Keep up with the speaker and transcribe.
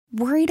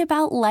Worried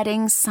about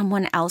letting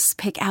someone else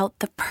pick out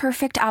the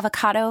perfect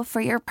avocado for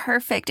your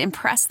perfect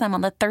impress them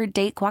on the third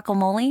date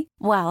guacamole?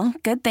 Well,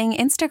 good thing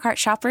Instacart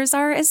shoppers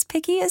are as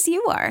picky as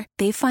you are.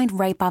 They find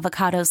ripe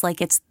avocados like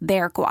it's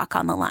their guac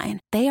on the line.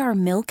 They are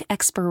milk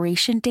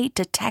expiration date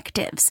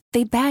detectives.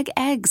 They bag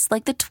eggs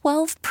like the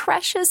 12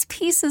 precious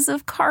pieces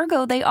of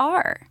cargo they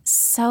are.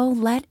 So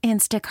let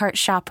Instacart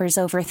shoppers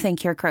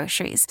overthink your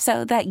groceries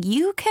so that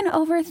you can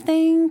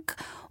overthink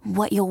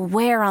what you'll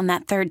wear on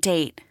that third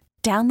date.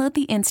 Download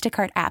the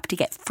Instacart app to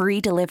get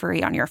free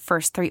delivery on your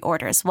first 3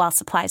 orders while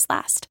supplies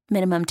last.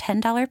 Minimum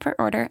 $10 per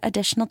order.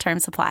 Additional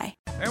terms apply.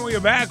 And we are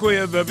back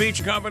with the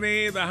Beach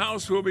Company. The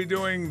House will be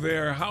doing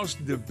their House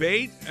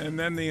debate and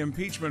then the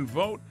impeachment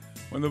vote.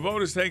 When the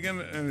vote is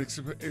taken, and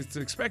it's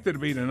expected to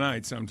be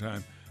tonight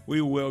sometime,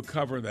 we will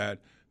cover that.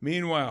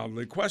 Meanwhile,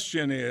 the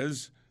question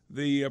is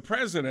the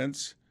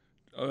president's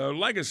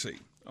legacy.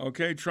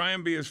 Okay, try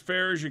and be as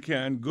fair as you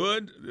can.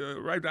 Good,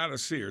 right out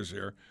of Sears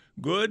here.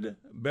 Good,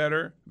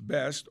 better,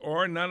 best,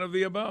 or none of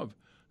the above.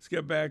 Let's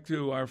get back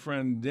to our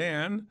friend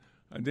Dan.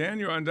 Dan,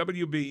 you're on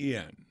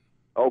WBEN.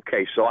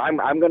 Okay, so I'm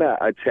going to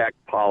attack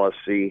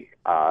policy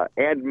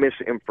and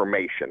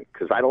misinformation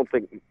because I don't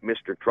think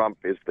Mr. Trump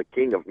is the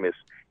king of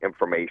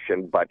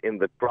misinformation, but in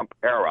the Trump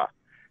era,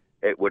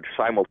 it would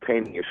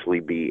simultaneously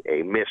be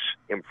a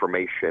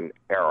misinformation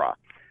era.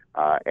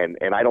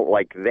 And I don't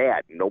like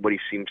that. Nobody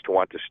seems to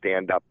want to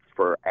stand up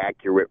for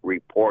accurate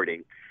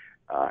reporting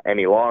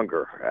any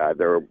longer.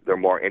 They're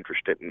more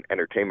interested in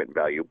entertainment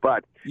value.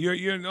 But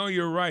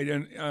you're right.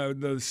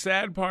 And the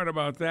sad part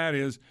about that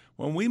is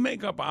when we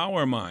make up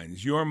our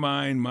minds, your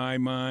mind, my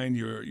mind,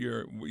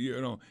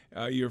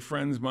 your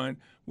friend's mind,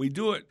 we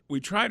do it. We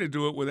try to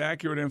do it with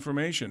accurate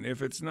information.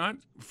 If it's not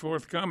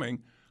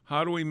forthcoming,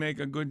 how do we make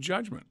a good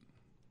judgment?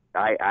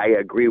 I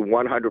agree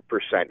 100%.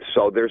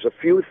 So there's a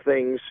few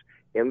things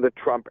in the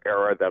Trump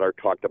era that are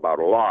talked about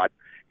a lot.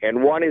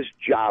 And one is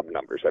job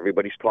numbers.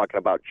 Everybody's talking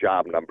about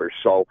job numbers.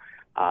 So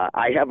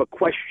I have a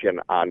question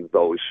on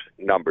those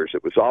numbers.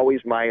 It was always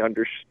my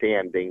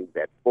understanding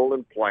that full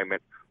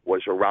employment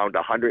was around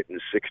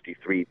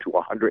 163 to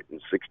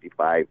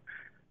 165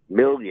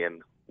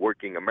 million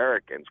working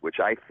Americans, which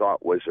I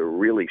thought was a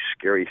really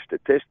scary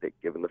statistic,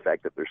 given the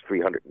fact that there's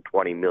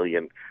 320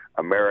 million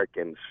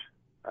Americans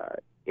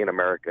in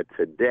America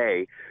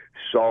today.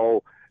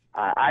 So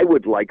I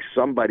would like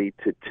somebody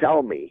to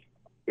tell me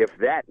if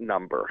that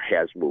number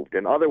has moved.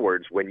 In other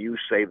words, when you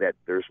say that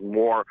there's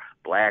more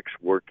blacks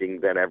working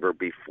than ever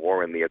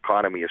before and the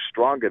economy is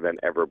stronger than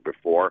ever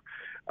before,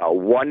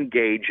 one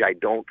gauge I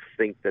don't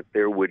think that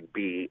there would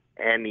be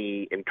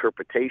any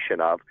interpretation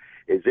of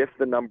is if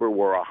the number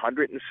were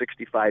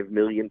 165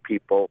 million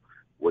people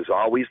was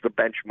always the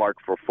benchmark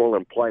for full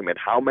employment,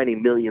 how many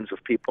millions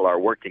of people are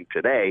working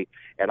today?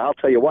 And I'll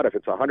tell you what, if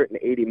it's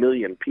 180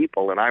 million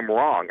people and I'm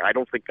wrong, I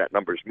don't think that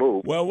number's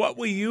moved. Well, what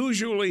we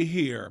usually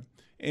hear,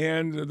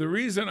 and the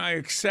reason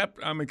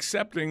I'm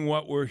accepting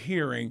what we're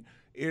hearing,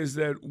 is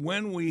that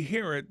when we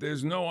hear it,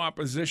 there's no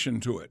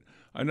opposition to it.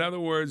 In other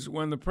words,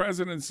 when the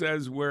president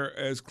says we're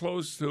as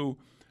close to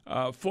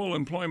full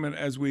employment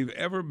as we've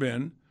ever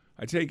been,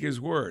 I take his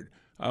word.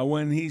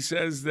 When he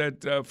says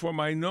that for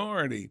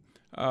minority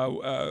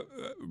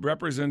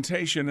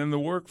representation in the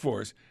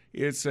workforce,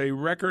 it's a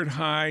record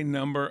high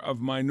number of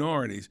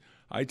minorities,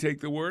 I take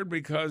the word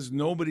because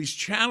nobody's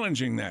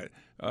challenging that.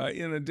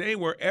 In a day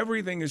where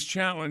everything is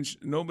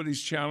challenged,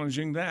 nobody's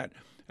challenging that.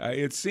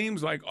 It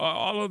seems like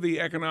all of the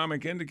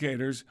economic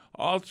indicators,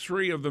 all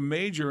 3 of the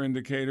major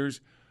indicators,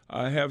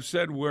 have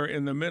said we're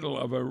in the middle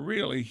of a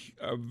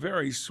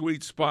very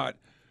sweet spot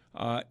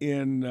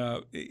in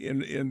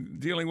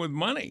dealing with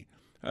money.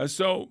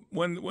 So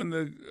when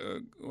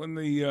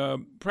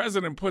the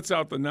president puts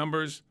out the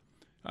numbers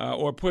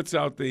or puts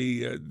out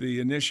the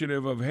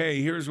initiative of,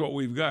 hey, here's what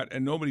we've got,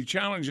 and nobody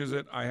challenges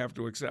it, I have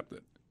to accept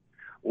it.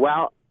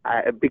 Well,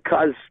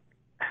 because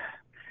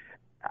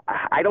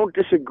I don't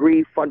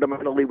disagree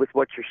fundamentally with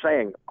what you're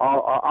saying.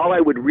 All I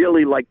would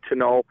really like to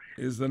know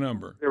is the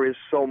number. There is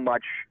so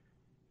much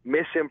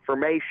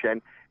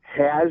misinformation.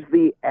 Has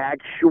the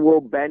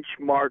actual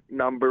benchmark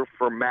number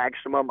for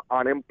maximum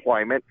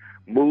unemployment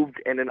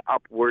moved in an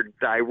upward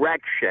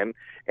direction?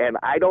 And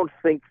I don't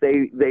think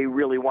they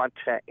really want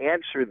to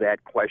answer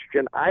that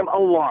question. I'm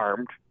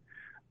alarmed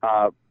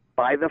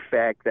by the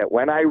fact that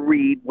when I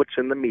read what's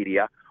in the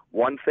media,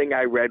 one thing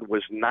I read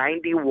was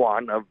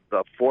 91 of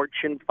the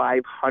Fortune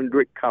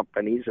 500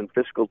 companies in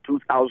fiscal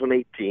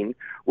 2018,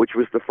 which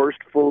was the first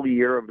full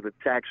year of the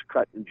Tax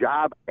Cut and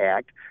Job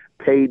Act,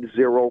 paid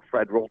zero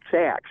federal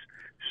tax.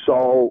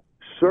 So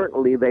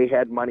certainly they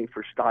had money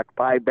for stock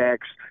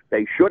buybacks.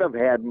 They should have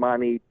had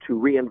money to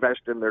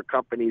reinvest in their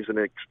companies and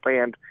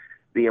expand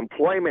the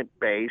employment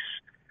base.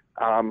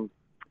 And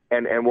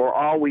we're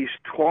always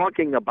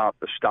talking about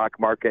the stock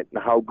market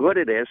and how good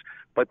it is.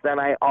 But then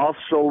I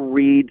also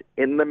read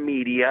in the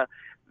media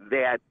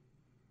that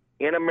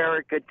in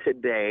America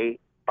today,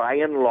 by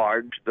and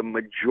large, the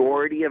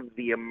majority of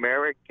the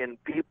American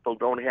people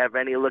don't have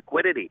any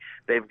liquidity.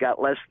 They've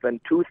got less than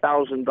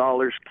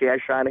 $2,000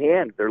 cash on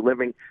hand. They're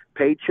living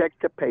paycheck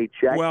to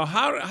paycheck. Well,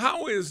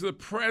 how is the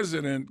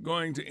president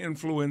going to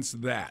influence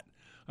that?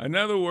 In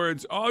other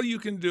words, all you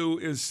can do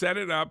is set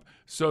it up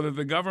so that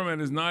the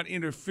government is not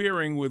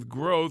interfering with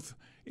growth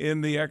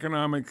in the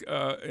economic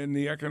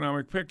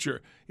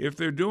picture. If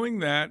they're doing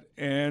that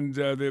and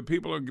the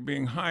people are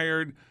being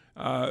hired,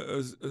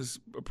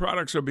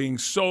 products are being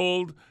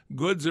sold,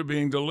 goods are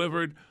being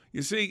delivered.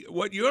 You see,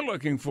 what you're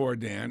looking for,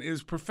 Dan,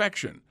 is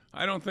perfection.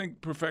 I don't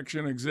think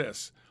perfection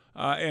exists.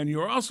 And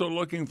you're also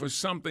looking for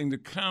something to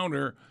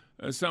counter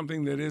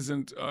something that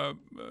isn't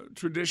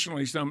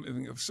traditionally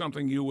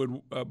something you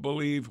would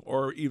believe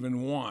or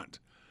even want.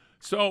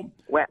 So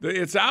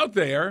it's out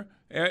there.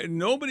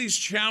 Nobody's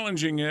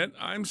challenging it.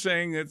 I'm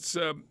saying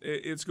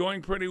it's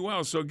going pretty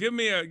well. So give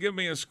me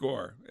a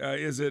score.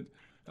 Is it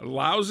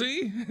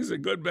lousy? Is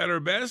it good, better,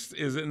 best?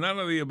 Is it none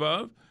of the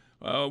above?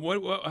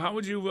 How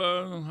would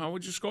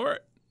you score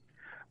it?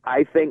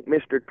 I think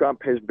Mr.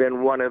 Trump has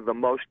been one of the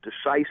most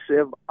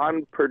decisive,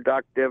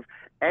 unproductive.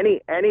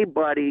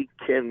 Anybody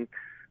can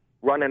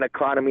run an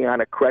economy on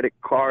a credit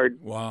card.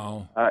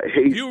 Wow.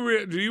 Do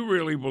you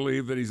really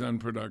believe that he's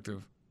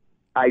unproductive?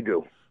 I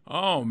do.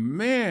 Oh,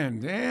 man,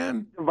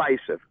 Dan.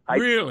 Divisive.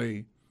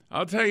 Really?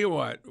 I'll tell you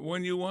what.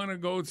 When you want to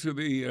go to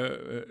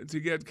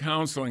get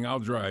counseling, I'll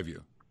drive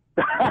you.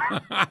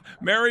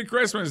 Merry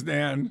Christmas,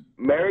 Dan.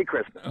 Merry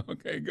Christmas.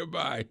 Okay,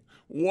 goodbye.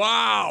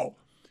 Wow.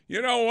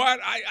 You know what?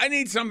 I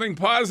need something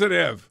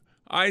positive.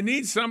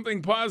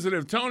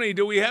 Tony,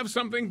 do we have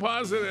something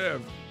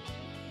positive?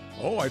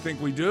 Oh, I think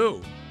we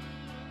do.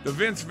 The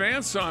Vince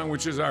Vance song,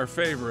 which is our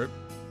favorite.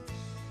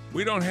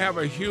 We don't have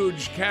a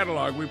huge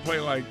catalog. We play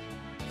like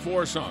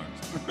 4 songs.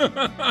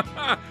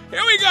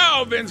 Here we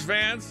go, Vince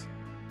Vance.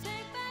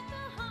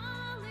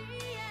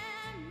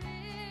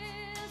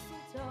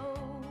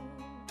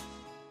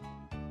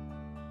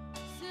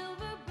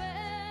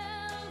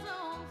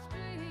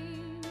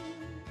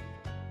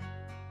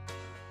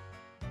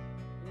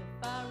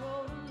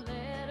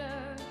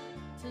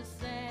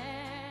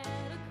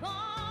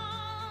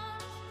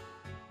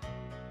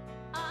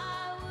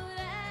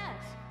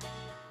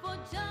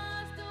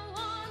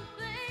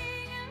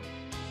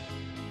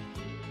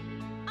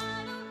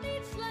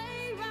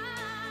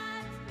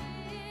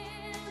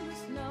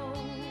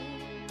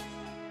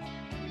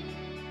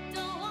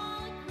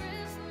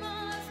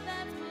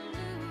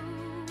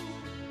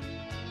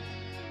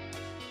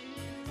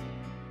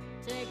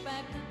 Take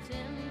back the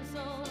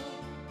tinsel,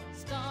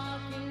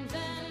 stockings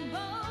and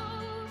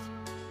bows,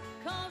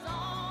 'cause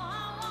all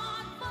I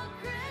want for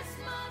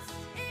Christmas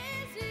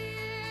is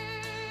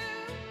you.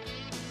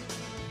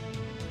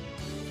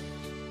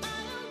 I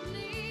don't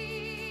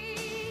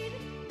need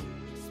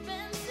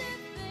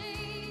expensive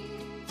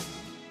things,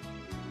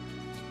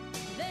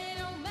 they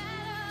don't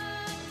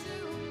matter to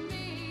me.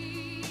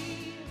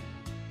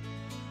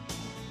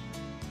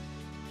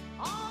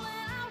 All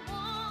that I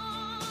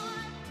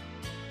want,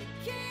 it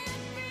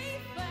can't be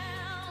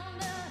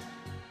found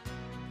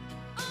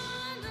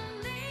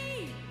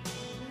underneath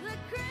the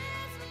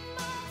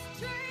Christmas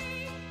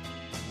tree.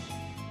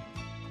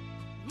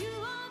 You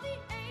are the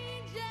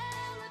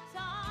angel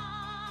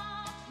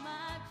atop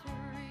my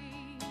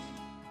tree.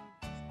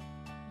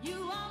 You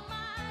are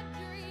my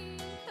dream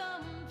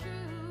come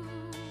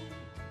true.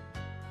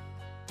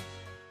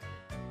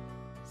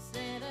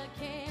 Santa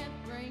can't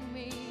bring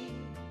me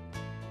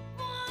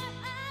what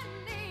I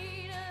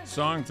need.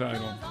 Song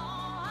title. All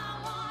I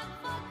want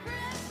for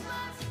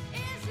Christmas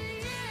is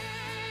you.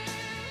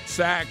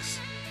 Sax.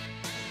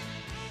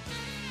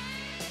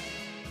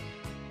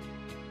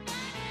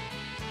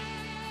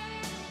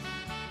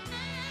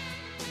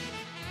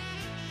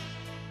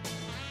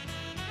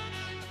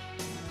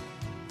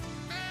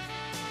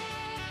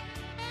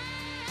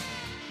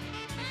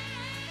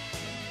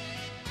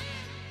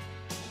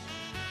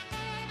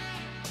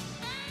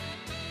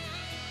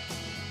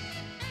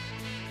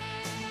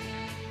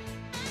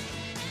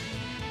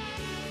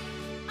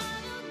 I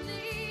don't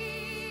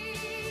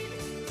need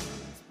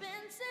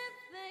expensive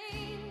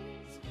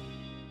things,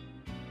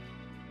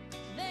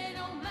 they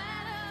don't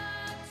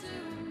matter to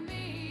me.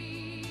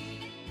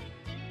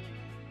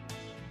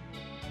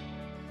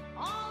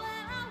 All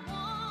that I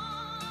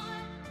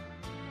want,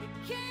 it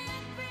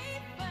can't be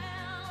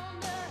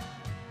found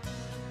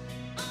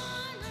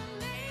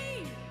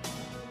underneath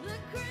the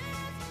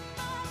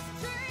Christmas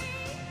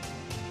tree.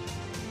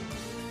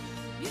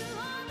 You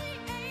are the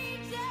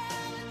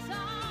angel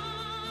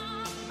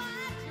atop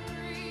my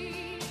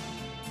tree.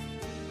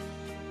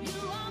 You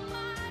are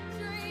my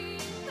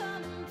dream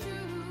come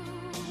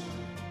true.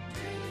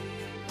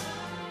 Dream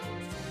come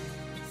true.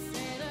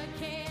 Santa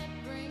can't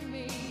bring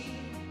me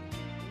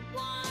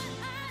what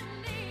I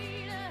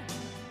need,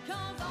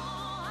 'cause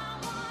all I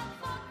want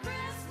for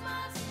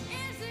Christmas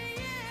is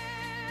you.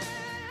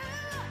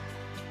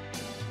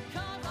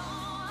 'Cause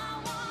all I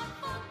want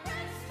for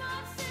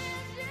Christmas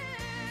is you.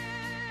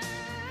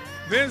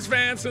 Vince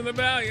Vance and the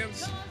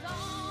Valiants. 'Cause all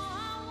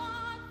I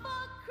want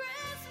for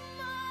Christmas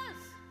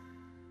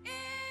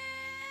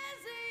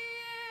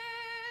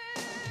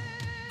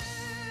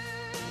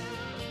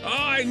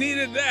I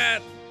needed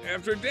that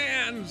after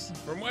Dan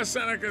from West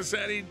Seneca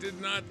said he did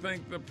not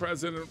think the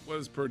president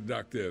was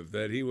productive,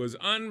 that he was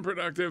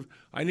unproductive.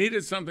 I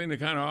needed something to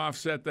kind of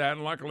offset that,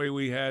 and luckily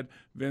we had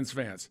Vince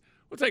Vance.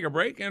 We'll take a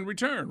break and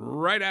return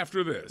right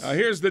after this.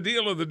 Here's the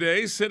deal of the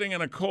day. Sitting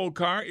in a cold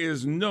car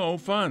is no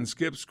fun.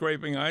 Skip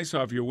scraping ice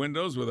off your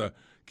windows with a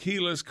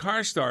keyless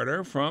car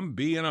starter from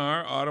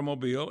B&R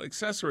Automobile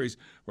Accessories.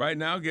 Right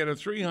now, get a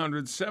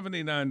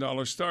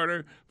 $379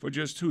 starter for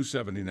just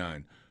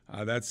 $279.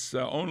 That's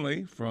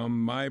only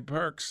from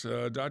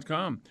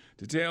myperks.com.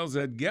 Details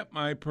at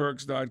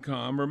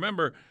getmyperks.com.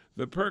 Remember,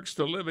 the perks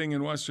to living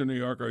in Western New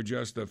York are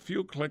just a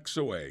few clicks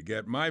away.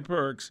 Get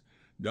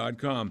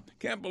myperks.com.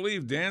 Can't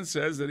believe Dan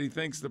says that he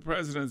thinks the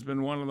president's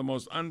been one of the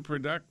most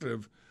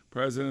unproductive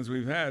presidents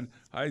we've had.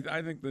 I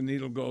think the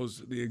needle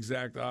goes the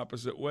exact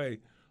opposite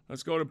way.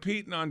 Let's go to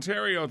Pete in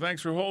Ontario.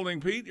 Thanks for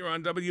holding, Pete. You're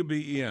on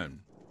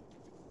WBEN.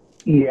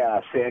 Yeah,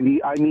 Sandy.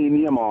 I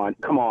mean,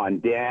 come on,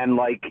 Dan.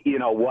 Like, you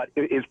know what?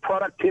 Is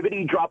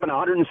productivity dropping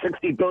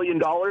 $160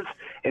 billion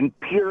in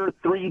pure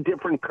 3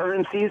 different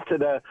currencies to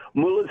the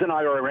mullahs in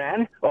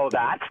Iran? Oh,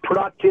 that's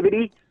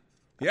productivity?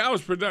 Yeah, it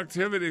was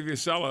productivity if you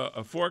sell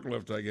a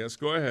forklift, I guess.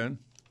 Go ahead.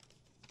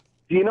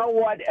 You know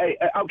what?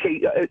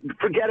 Okay,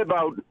 forget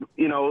about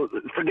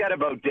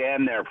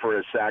Dan there for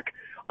a sec.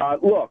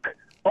 Look.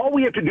 All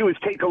we have to do is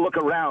take a look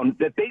around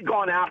that they've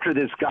gone after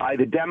this guy,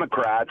 the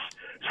Democrats,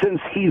 since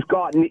he's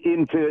gotten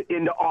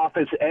into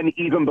office and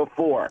even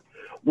before.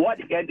 What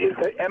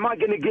am I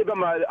going to give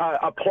him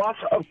a plus?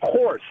 Of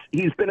course,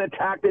 he's been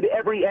attacked at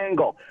every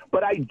angle,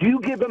 but I do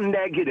give him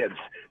negatives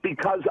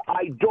because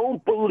I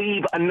don't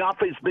believe enough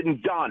has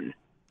been done.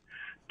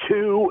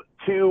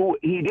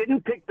 He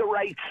didn't pick the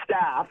right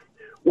staff.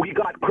 We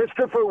got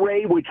Christopher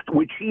Wray, which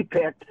he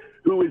picked,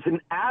 who is an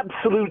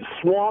absolute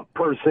swamp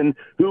person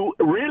who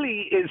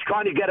really is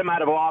trying to get him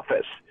out of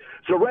office.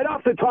 So right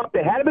off the top, the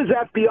head of his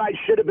FBI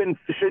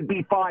should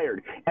be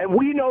fired, and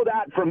we know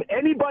that from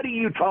anybody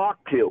you talk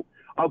to.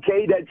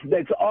 Okay,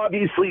 that's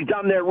obviously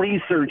done their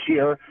research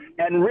here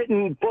and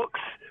written books.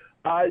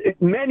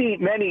 Many,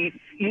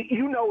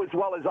 you know as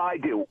well as I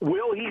do.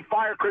 Will he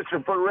fire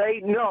Christopher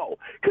Wray? No,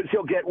 because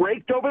he'll get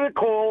raked over the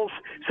coals,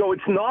 so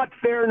it's not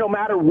fair no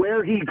matter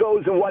where he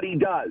goes and what he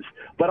does.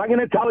 But I'm going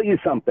to tell you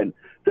something.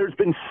 There's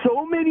been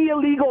so many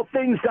illegal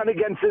things done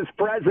against this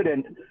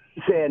president,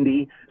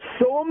 Sandy,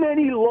 so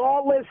many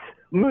lawless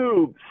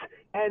moves,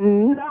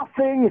 and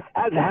nothing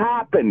has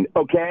happened,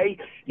 okay?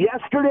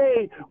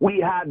 Yesterday, we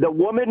had the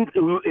woman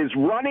who is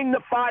running the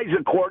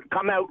FISA court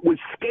come out with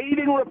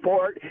scathing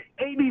report,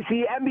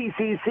 ABC,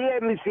 NBC,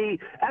 CNBC,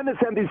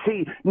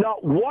 MSNBC.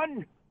 Not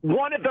one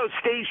of those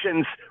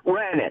stations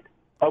ran it,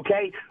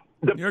 okay?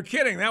 You're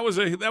kidding. That was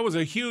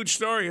a huge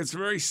story. It's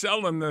very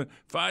seldom the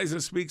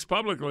FISA speaks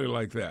publicly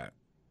like that.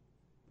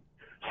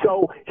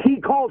 So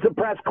he calls a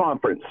press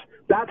conference.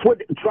 That's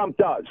what Trump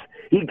does.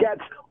 He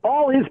gets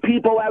all his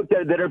people out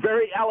there that are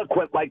very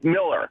eloquent, like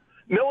Miller.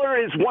 Miller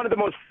is one of the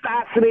most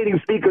fascinating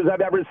speakers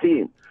I've ever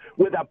seen,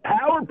 with a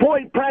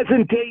PowerPoint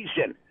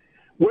presentation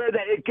where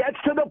it gets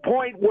to the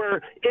point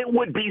where it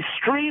would be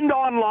streamed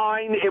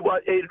online.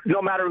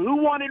 No matter who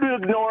wanted to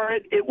ignore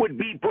it, it would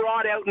be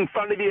brought out in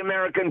front of the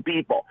American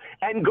people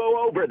and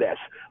go over this.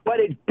 But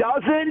it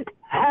doesn't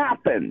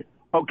happen,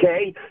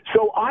 okay?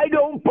 So I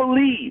don't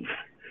believe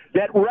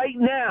that right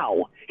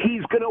now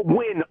he's going to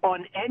win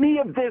on any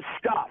of this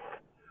stuff.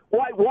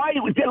 Why?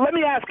 Let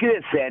me ask you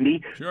this,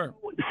 Sandy. Sure.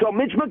 So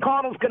Mitch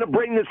McConnell's going to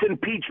bring this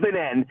impeachment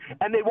in,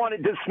 and they want to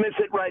dismiss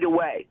it right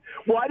away.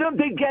 Why don't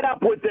they get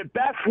up with their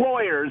best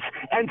lawyers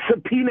and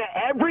subpoena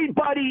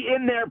everybody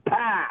in their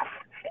path?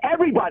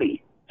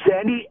 Everybody,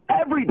 Sandy,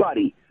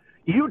 everybody.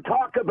 You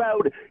talk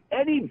about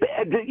Hunter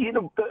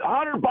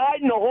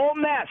Biden, the whole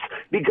mess,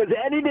 because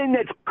anything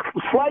that's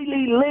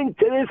slightly linked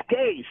to this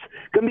case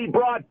can be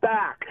brought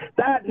back.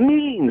 That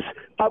means,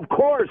 of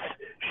course,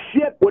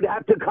 Schiff would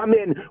have to come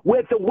in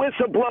with the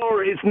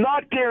whistleblower. It's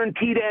not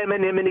guaranteed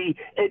anonymity.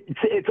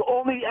 It's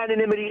only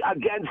anonymity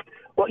against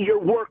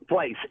your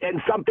workplace,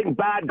 and something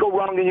bad go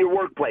wrong in your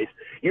workplace.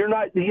 You're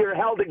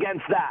held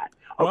against that.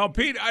 Well,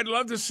 Pete, I'd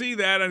love to see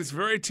that, and it's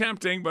very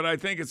tempting, but I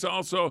think it's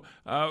also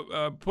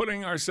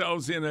putting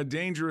ourselves in a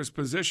dangerous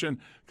position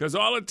because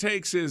all it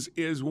takes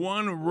is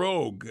one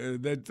rogue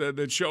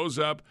that shows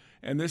up,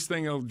 and this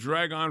thing will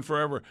drag on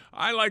forever.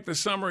 I like the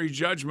summary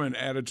judgment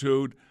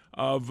attitude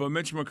of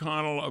Mitch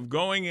McConnell of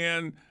going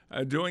in,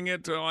 doing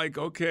it to like,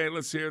 okay,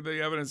 let's hear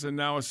the evidence, and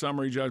now a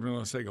summary judgment.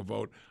 Let's take a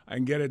vote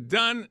and get it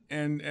done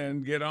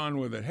and get on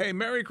with it. Hey,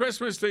 Merry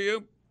Christmas to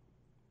you.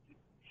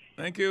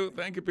 Thank you,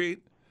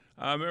 Pete.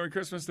 Merry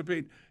Christmas to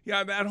Pete.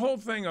 Yeah, that whole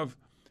thing of,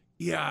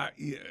 I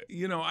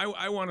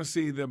want to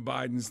see the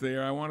Bidens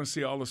there. I want to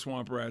see all the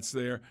swamp rats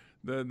there,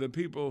 the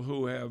people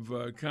who have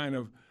kind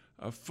of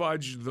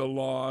fudged the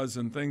laws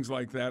and things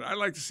like that. I'd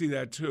like to see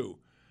that too.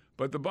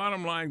 But the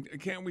bottom line,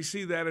 can't we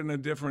see that in a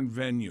different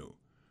venue?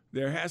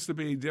 There has to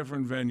be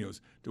different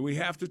venues. Do we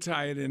have to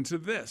tie it into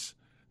this?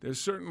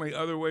 There's certainly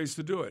other ways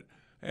to do it.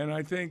 And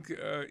I think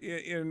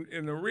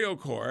in the real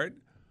court,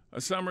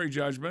 a summary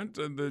judgment.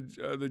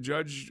 The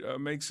judge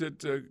makes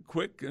it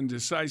quick and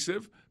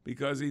decisive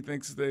because he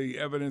thinks the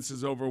evidence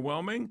is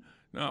overwhelming,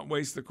 not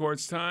waste the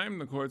court's time,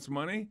 the court's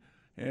money,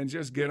 and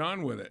just get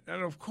on with it.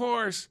 And, of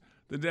course,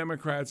 the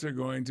Democrats are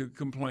going to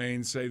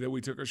complain, say that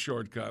we took a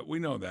shortcut. We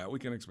know that. We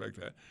can expect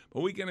that.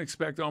 But we can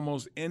expect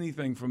almost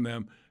anything from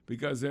them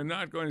because they're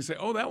not going to say,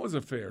 oh, that was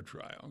a fair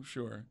trial.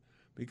 Sure.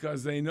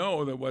 Because they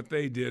know that what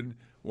they did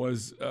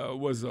was a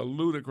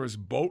ludicrous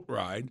boat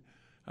ride,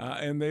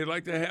 and they'd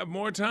like to have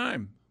more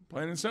time,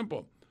 plain and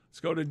simple. Let's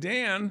go to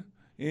Dan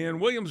in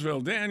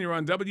Williamsville. Dan, you're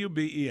on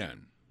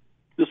WBEN.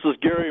 This is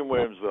Gary in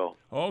Williamsville.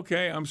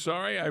 Okay, I'm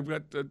sorry. I've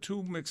got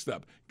two mixed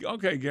up.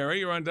 Okay, Gary,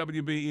 you're on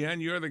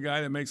WBEN. You're the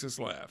guy that makes us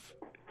laugh.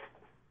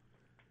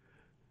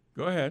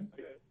 Go ahead.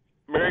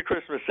 Merry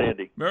Christmas,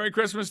 Sandy. Merry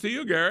Christmas to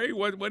you, Gary.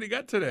 What do you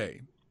got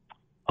today?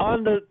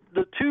 On the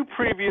two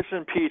previous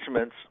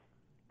impeachments,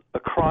 a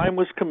crime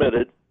was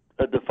committed,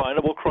 a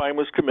definable crime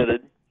was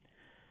committed,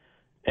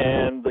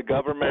 and the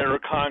government or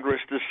Congress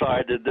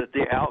decided that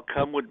the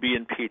outcome would be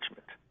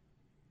impeachment.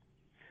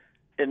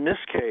 In this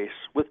case,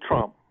 with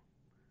Trump,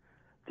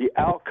 the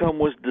outcome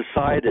was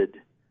decided,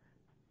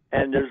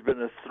 and there's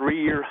been a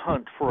 3-year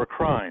hunt for a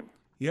crime.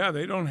 Yeah,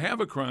 they don't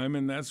have a crime,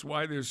 and that's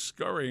why they're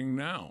scurrying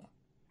now.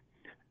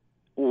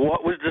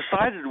 What was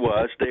decided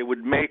was they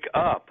would make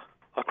up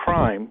a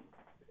crime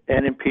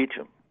and impeach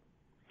him.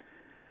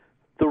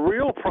 The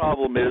real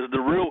problem is, the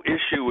real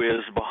issue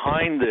is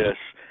behind this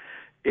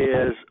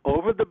is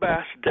over the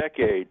past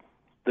decade,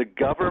 the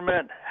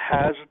government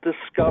has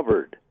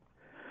discovered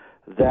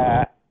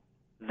that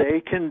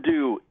they can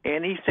do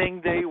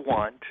anything they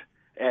want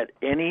at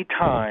any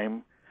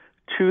time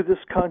to this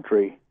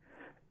country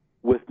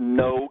with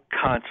no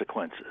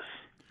consequences.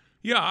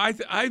 Yeah,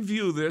 I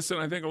view this, and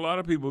I think a lot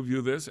of people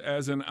view this,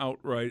 as an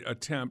outright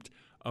attempt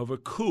of a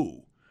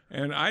coup.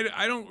 And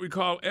I don't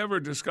recall ever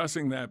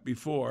discussing that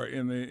before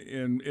in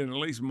at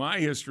least my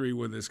history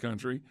with this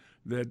country,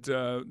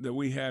 that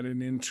we had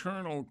an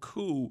internal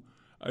coup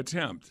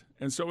attempt.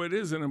 And so it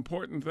is an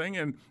important thing,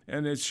 and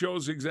it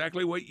shows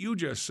exactly what you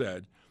just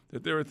said,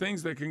 that there are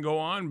things that can go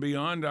on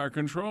beyond our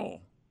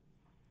control.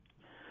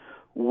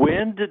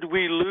 When did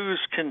we lose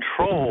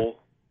control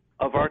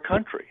of our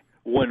country?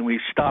 When we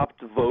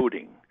stopped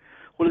voting.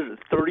 What is it,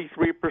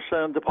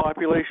 33% of the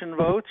population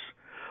votes?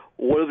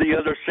 What are the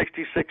other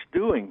 66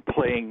 doing?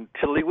 Playing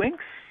tiddlywinks?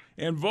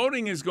 And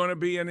voting is going to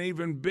be an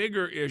even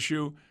bigger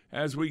issue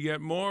as we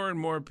get more and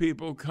more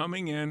people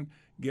coming in,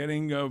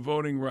 getting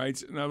voting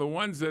rights. Now, the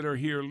ones that are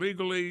here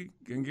legally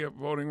can get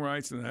voting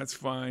rights, and that's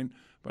fine.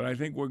 But I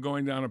think we're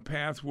going down a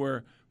path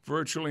where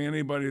virtually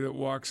anybody that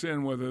walks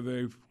in, whether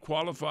they've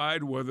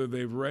qualified, whether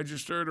they've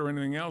registered or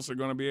anything else, are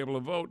going to be able to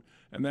vote,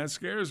 and that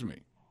scares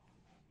me.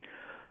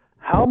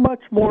 How much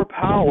more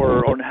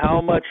power and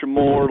how much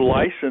more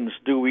license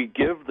do we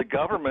give the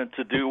government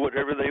to do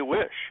whatever they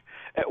wish?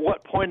 At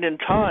what point in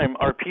time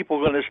are people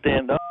going to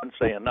stand up and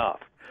say enough?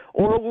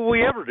 Or will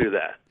we ever do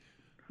that?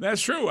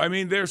 That's true. I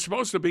mean, they're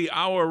supposed to be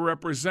our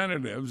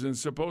representatives and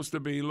supposed to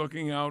be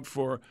looking out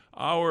for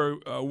our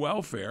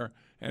welfare.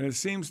 And it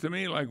seems to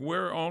me like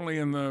we're only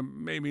in the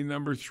maybe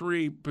number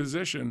 3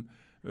 position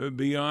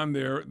beyond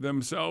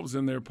themselves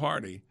and their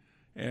party.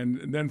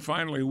 And then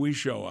finally we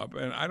show up.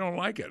 And I don't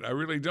like it. I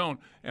really don't.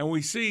 And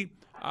we see,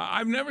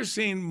 I've never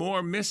seen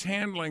more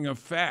mishandling of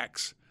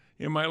facts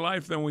in my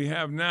life than we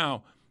have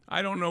now.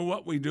 I don't know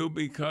what we do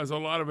because a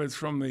lot of it's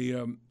from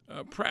the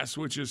press,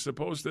 which is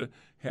supposed to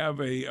have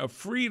a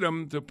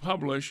freedom to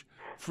publish,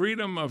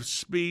 freedom of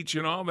speech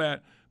and all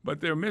that. But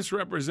they're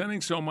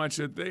misrepresenting so much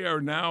that they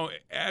are now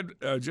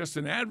just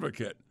an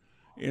advocate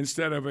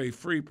instead of a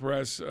free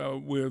press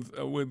with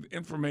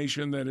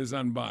information that is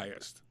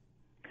unbiased.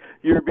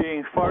 You're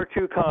being far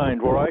too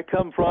kind. Where I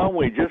come from,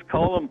 we just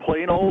call them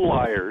plain old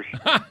liars.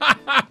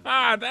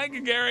 Thank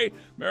you, Gary.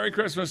 Merry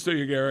Christmas to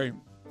you, Gary.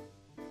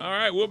 All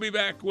right, we'll be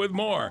back with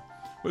more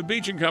with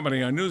Beach and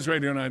Company on News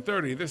Radio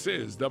 930. This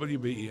is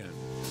WBEN.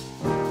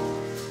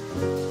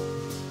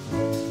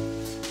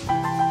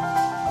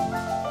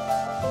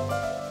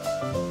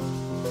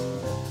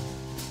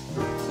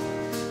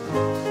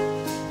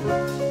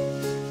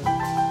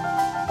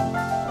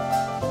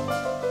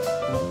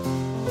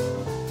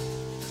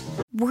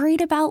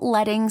 Worried about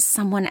letting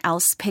someone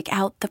else pick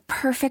out the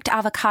perfect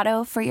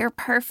avocado for your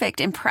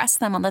perfect impress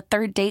them on the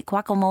third date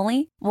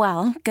guacamole?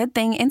 Well, good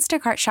thing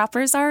Instacart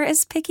shoppers are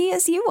as picky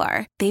as you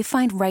are. They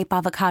find ripe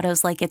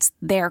avocados like it's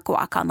their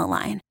guac on the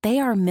line. They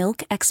are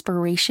milk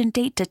expiration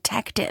date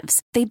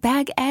detectives. They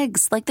bag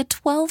eggs like the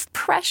 12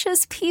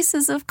 precious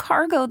pieces of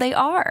cargo they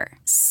are.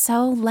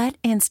 So let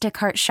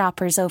Instacart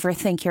shoppers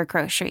overthink your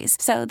groceries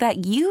so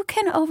that you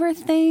can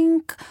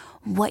overthink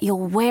what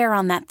you'll wear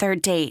on that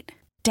third date.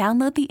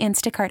 Download the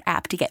Instacart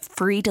app to get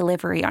free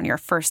delivery on your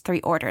first 3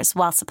 orders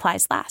while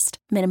supplies last.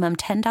 Minimum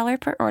 $10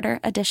 per order.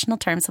 Additional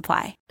terms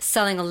apply.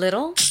 Selling a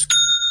little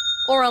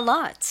or a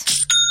lot?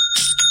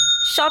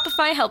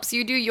 Shopify helps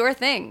you do your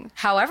thing,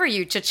 however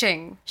you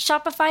cha-ching.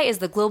 Shopify is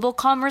the global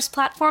commerce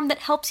platform that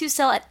helps you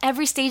sell at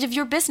every stage of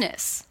your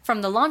business.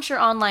 From the launch your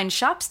online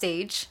shop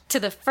stage,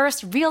 to the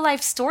first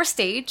real-life store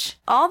stage,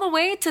 all the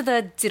way to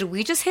the did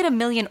we just hit 1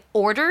 million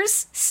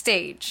orders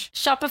stage.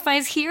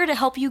 Shopify's here to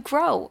help you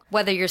grow.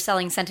 Whether you're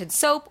selling scented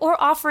soap or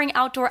offering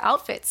outdoor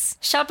outfits,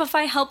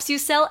 Shopify helps you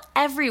sell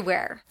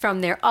everywhere.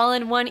 From their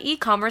all-in-one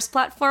e-commerce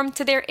platform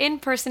to their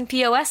in-person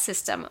POS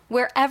system,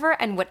 wherever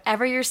and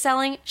whatever you're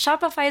selling,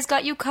 Shopify's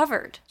got you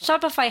covered.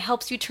 Shopify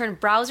helps you turn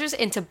browsers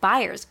into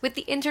buyers with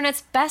the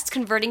internet's best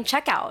converting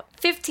checkout.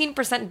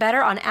 15%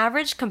 better on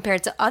average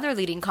compared to other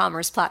leading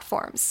commerce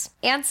platforms.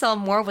 And sell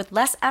more with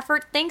less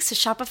effort thanks to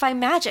Shopify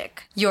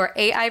Magic, your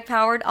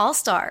AI-powered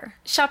all-star.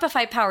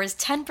 Shopify powers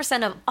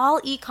 10% of all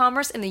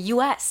e-commerce in the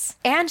U.S.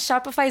 And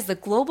Shopify is the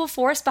global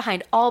force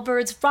behind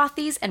Allbirds,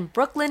 Rothy's, and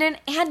Brooklinen,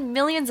 and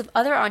millions of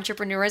other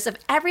entrepreneurs of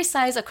every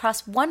size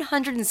across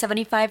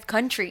 175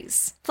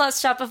 countries.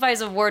 Plus,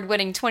 Shopify's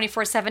award-winning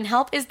 24/7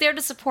 help is there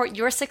to support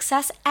your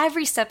success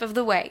every step of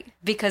the way.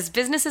 Because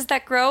businesses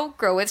that grow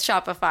with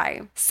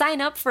Shopify.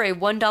 Sign up for a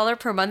 $1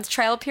 per month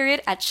trial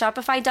period at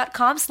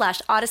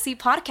shopify.com/Odyssey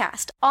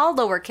Podcast, all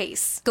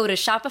lowercase. Go to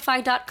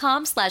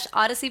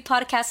shopify.com/Odyssey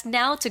Podcast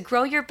now to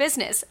grow your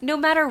business, no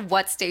matter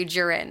what stage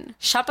you're in.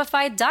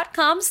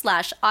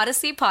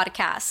 Shopify.com/Odyssey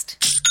Podcast.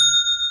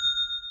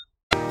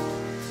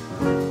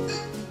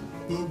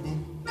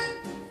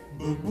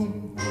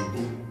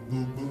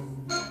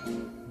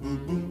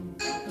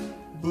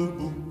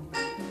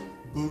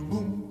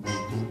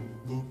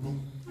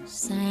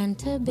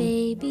 Santa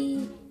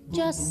baby,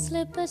 just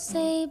slip a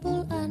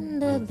sable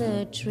under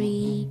the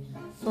tree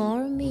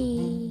for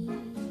me.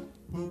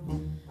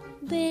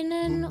 Been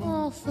an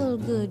awful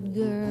good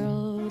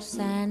girl,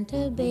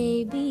 Santa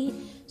baby,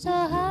 so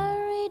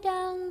hurry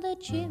down the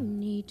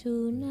chimney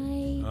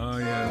tonight. Oh,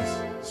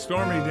 yes.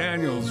 Stormy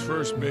Daniels'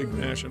 first big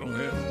national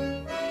hit.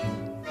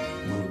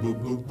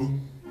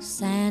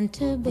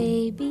 Santa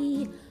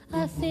baby,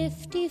 a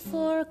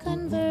 54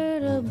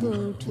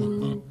 convertible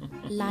to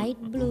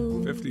light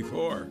blue.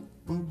 54.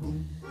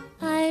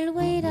 I'll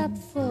wait up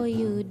for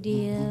you,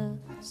 dear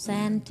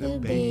Santa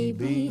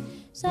baby,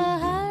 so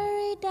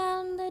hurry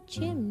down the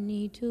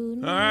chimney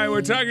tonight. All right,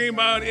 we're talking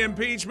about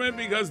impeachment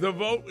because the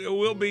vote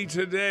will be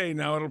today.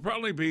 Now, it'll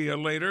probably be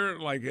later,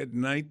 like at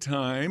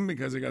nighttime,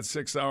 because they got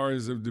 6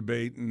 hours of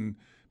debate and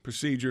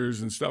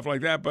procedures and stuff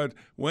like that. But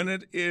when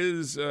it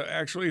is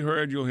actually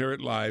heard, you'll hear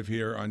it live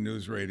here on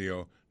News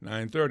Radio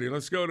 930.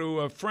 Let's go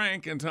to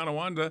Frank in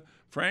Tonawanda.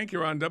 Frank,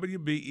 you're on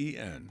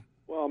WBEN.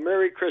 Well,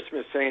 Merry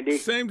Christmas, Sandy.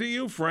 Same to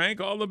you,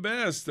 Frank. All the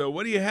best.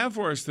 What do you have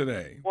for us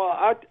today? Well,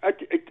 I'll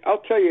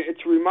tell you,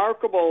 it's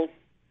remarkable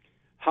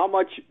how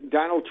much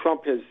Donald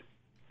Trump has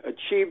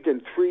achieved in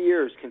 3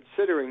 years,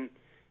 considering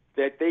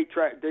that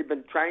they've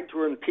been trying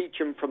to impeach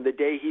him from the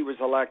day he was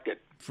elected.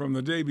 From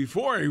the day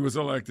before he was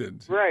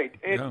elected. Right.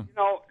 And,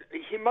 Yeah.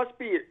 he must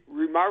be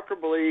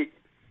remarkably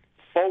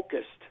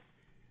focused,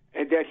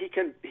 and that he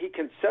can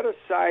set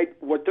aside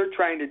what they're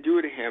trying to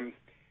do to him,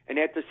 and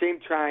at the same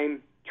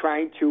time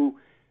trying to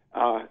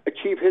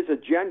achieve his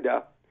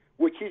agenda,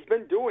 which he's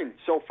been doing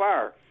so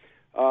far.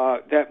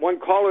 That one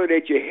caller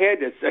that you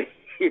had,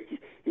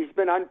 he's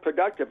been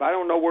unproductive. I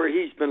don't know where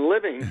he's been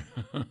living,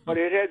 but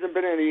it hasn't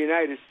been in the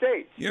United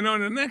States. You know,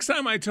 the next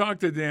time I talk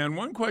to Dan,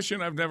 one question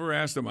I've never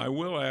asked him, I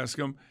will ask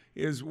him,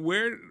 is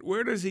where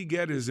does he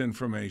get his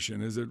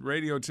information? Is it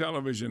radio,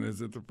 television?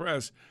 Is it the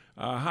press?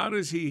 How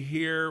does he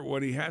hear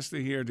what he has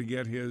to hear to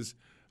get his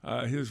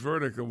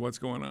verdict of what's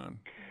going on?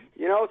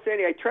 You know,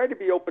 Sandy, I try to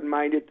be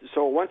open-minded.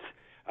 So once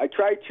I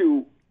try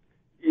to,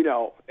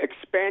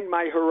 expand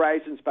my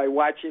horizons by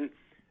watching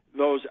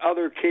those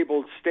other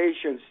cable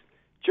stations,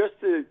 just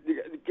to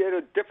get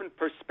a different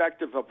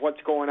perspective of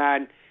what's going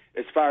on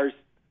as far as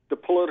the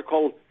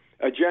political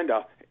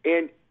agenda.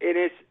 And it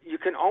is, you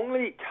can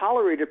only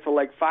tolerate it for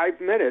like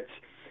 5 minutes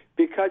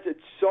because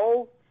it's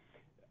so,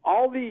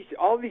 all these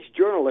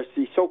journalists,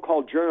 these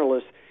so-called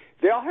journalists,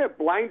 they all have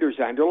blinders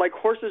on. They're like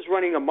horses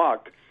running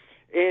amok.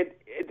 And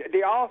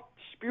they all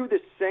spew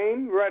the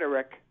same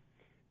rhetoric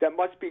that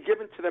must be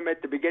given to them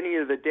at the beginning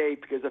of the day,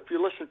 because if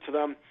you listen to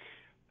them,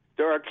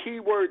 there are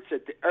key words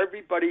that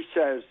everybody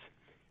says.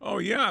 Oh,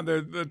 yeah,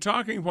 the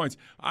talking points.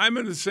 I'm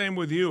in the same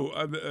with you.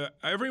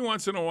 Every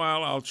once in a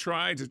while, I'll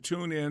try to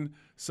tune in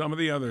some of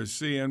the others,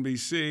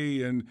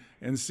 CNBC and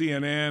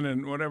CNN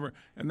and whatever,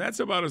 and that's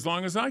about as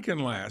long as I can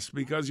last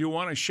because you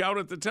want to shout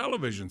at the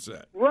television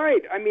set.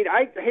 Right. I mean,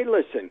 hey,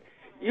 listen,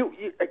 you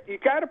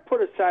got to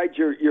put aside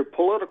your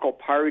political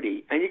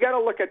party, and you got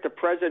to look at the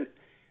president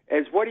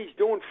as what he's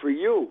doing for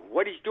you,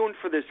 what he's doing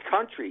for this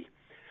country.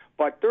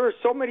 But there are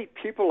so many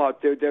people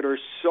out there that are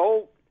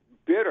so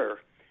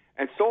bitter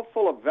and so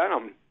full of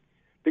venom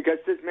because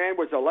this man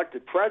was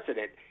elected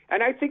president.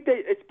 And I think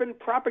that it's been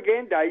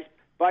propagandized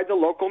by the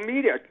local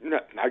media,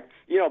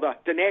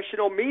 the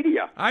national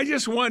media. I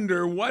just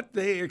wonder what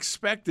they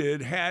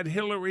expected had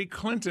Hillary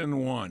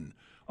Clinton won.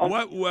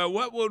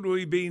 What would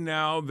we be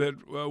now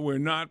that we're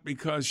not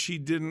because she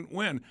didn't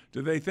win?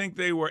 Do they think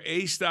they were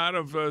aced out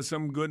of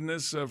some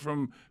goodness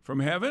from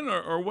heaven,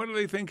 or what do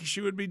they think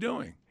she would be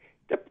doing?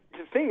 The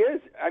thing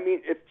is, I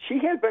mean, if she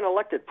had been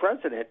elected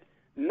president,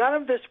 none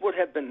of this would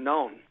have been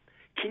known.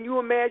 Can you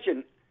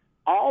imagine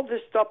all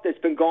this stuff that's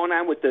been going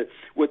on with the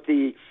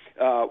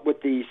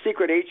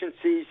secret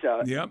agencies?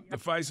 Yep, the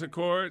FISA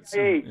courts.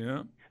 Hey,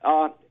 yeah.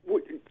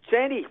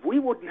 Sandy, we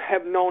wouldn't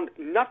have known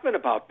nothing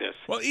about this.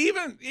 Well,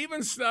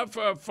 even stuff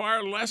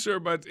far lesser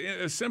but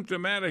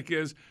symptomatic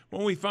is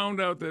when we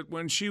found out that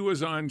when she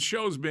was on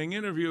shows being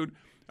interviewed,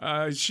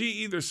 she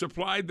either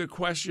supplied the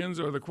questions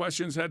or the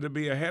questions had to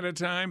be ahead of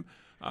time,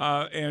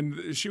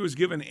 and she was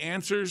given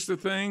answers to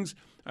things.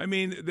 I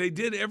mean, they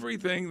did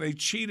everything. They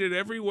cheated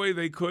every way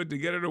they could to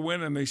get her to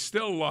win, and they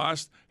still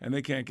lost, and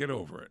they can't get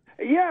over it.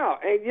 Yeah,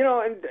 and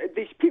and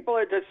these people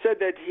that said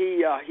that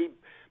he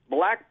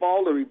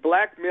blackballed or he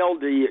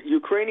blackmailed the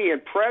Ukrainian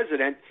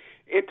president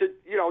into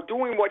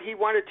doing what he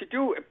wanted to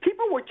do.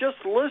 People would just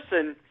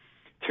listen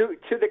to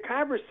the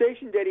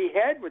conversation that he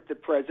had with the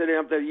president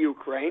of the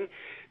Ukraine.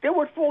 They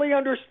would fully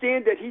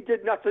understand that he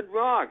did nothing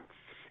wrong.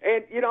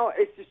 And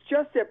it's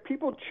just that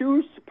people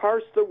choose to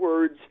parse the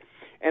words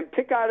and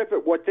pick out of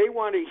it what they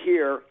want to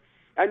hear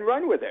and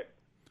run with it.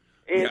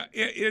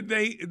 And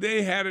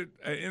they had it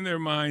in their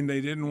mind.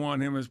 They didn't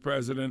want him as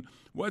president.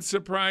 What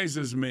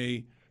surprises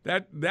me,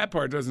 that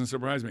part doesn't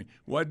surprise me.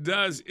 What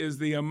does is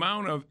the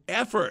amount of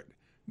effort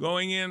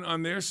going in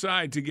on their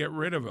side to get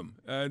rid of him.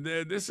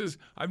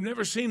 I've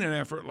never seen an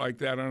effort like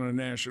that on a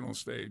national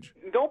stage.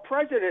 No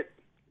president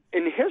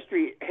in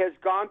history has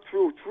gone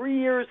through 3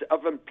 years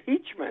of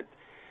impeachment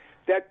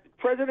that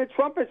President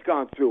Trump has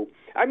gone through.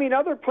 I mean,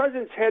 other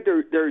presidents had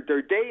their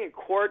day in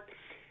court,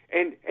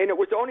 and it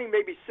was only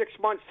maybe 6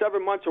 months,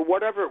 7 months, or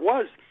whatever it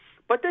was.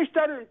 But they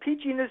started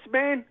impeaching this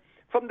man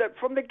from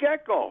the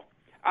get-go.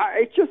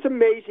 It's just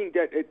amazing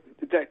that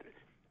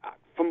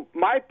from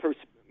my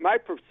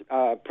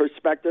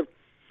perspective,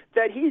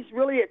 that he's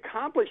really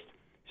accomplished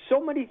so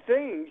many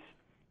things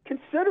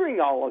considering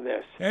all of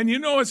this. And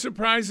what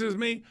surprises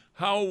me?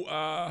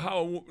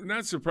 How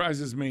not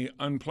surprises me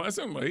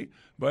unpleasantly,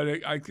 but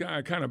it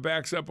kind of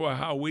backs up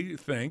how we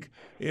think,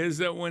 is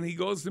that when he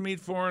goes to meet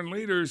foreign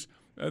leaders,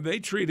 they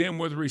treat him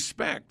with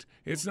respect.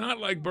 It's not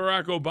like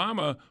Barack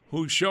Obama,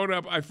 who showed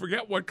up, I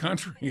forget what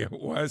country it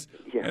was,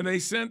 and they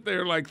sent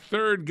their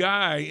third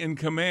guy in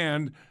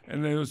command,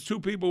 and there was 2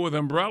 people with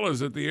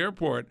umbrellas at the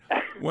airport.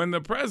 When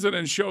the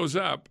president shows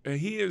up,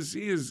 he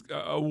is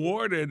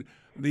awarded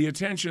the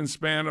attention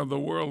span of the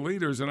world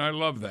leaders, and I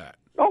love that.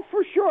 Oh,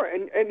 for sure,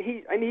 and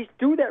he's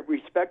due that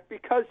respect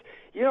because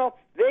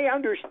they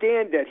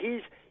understand that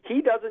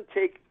he doesn't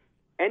take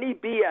any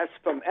BS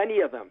from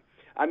any of them.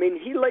 I mean,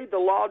 he laid the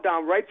law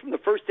down right from the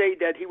first day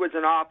that he was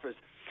in office,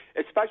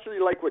 especially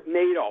with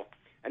NATO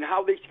and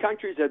how these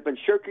countries have been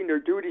shirking their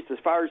duties as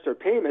far as their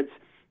payments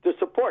to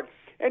support.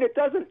 And it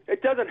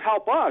doesn't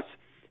help us.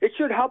 It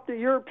should help the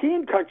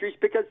European countries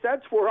because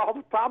that's where all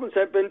the problems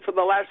have been for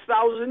the last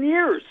 1,000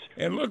 years.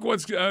 And look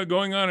what's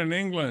going on in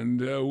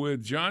England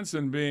with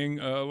Johnson being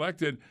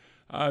elected.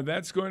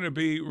 That's going to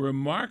be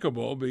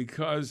remarkable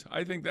because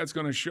I think that's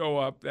going to show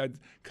up, that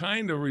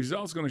kind of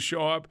result's going to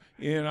show up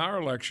in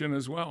our election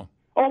as well.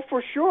 Oh,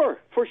 for sure.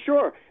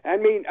 I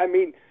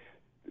mean,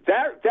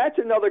 that's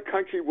another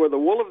country where the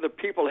will of the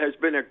people has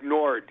been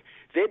ignored.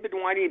 They've been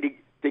wanting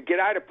to get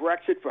out of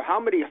Brexit for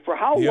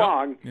how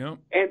long? Yep.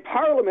 And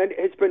Parliament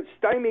has been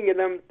stymieing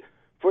them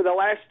for the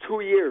last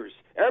 2 years.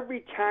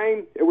 Every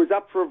time it was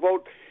up for a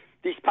vote,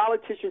 these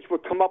politicians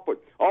would come up with,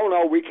 "Oh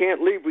no, we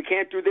can't leave, we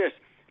can't do this."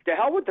 To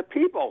hell with the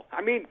people.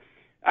 I mean,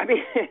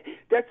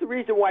 that's the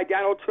reason why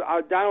Donald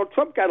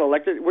Trump got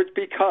elected, was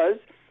because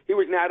he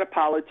was not a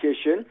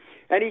politician.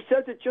 And he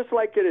says it just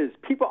like it is.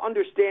 People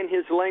understand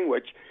his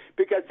language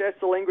because that's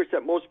the language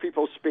that most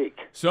people speak.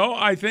 So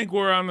I think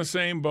we're on the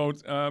same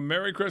boat.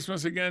 Merry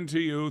Christmas again to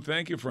you.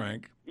 Thank you,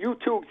 Frank. You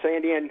too,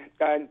 Sandy, and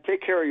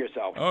take care of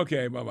yourself.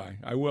 Okay, bye-bye.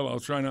 I will.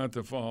 I'll try not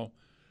to fall.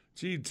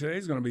 Gee,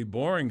 today's going to be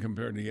boring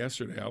compared to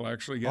yesterday. I'll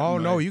actually get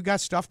no, you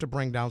got stuff to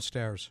bring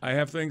downstairs. I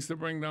have things to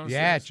bring downstairs?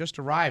 Yeah, it just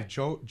arrived.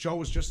 Joe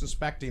was just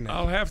inspecting it.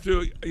 I'll have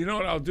to, you know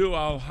what I'll do?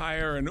 I'll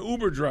hire an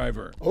Uber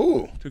driver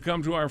to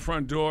come to our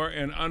front door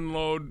and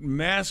unload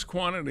mass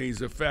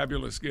quantities of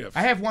fabulous gifts.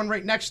 I have one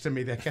right next to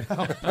me that can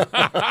help.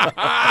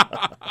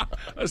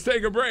 Let's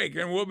take a break,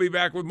 and we'll be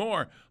back with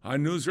more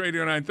on News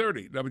Radio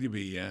 930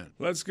 WBEN.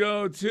 Let's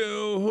go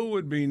to, who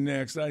would be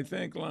next? I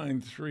think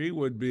line 3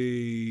 would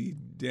be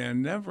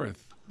Dan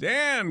Neverth.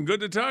 Dan,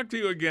 good to talk to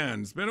you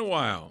again. It's been a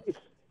while.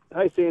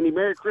 Hi, Sandy.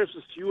 Merry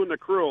Christmas to you and the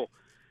crew.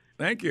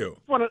 Thank you.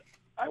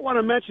 I want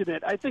to mention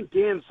that I think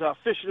Dan's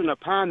fishing in a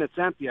pond that's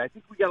empty. I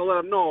think we got to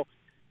let him know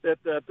that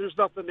there's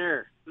nothing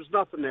there. There's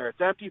nothing there. It's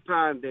an empty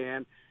pond,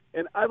 Dan.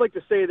 And I'd like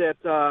to say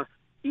that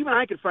even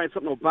I could find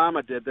something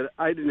Obama did that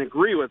I didn't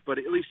agree with, but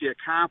at least he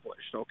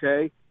accomplished,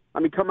 okay? I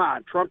mean, come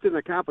on. Trump didn't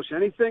accomplish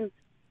anything.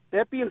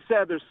 That being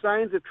said, there's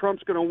signs that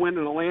Trump's going to win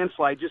in a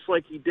landslide just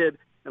like he did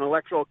an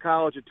electoral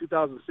college in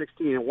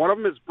 2016, and one of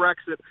them is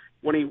Brexit.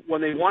 When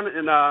they won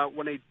and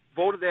when they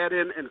voted that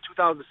in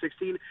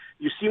 2016,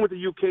 you seen what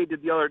the UK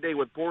did the other day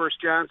with Boris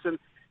Johnson,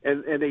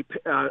 and they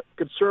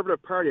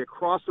Conservative Party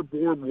across the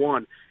board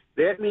won.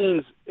 That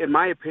means, in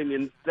my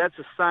opinion, that's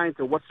a sign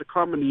to what's to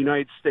come in the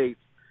United States.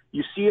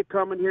 You see it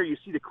coming here. You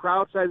see the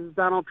crowd sizes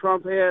Donald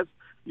Trump has.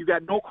 You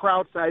got no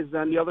crowd sizes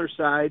on the other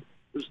side.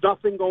 There's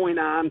nothing going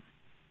on.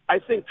 I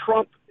think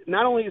Trump,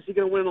 not only is he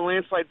going to win the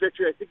landslide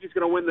victory, I think he's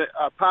going to win the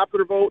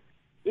popular vote,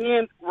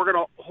 and we're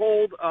going to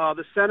hold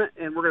the Senate,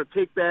 and we're going to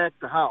take back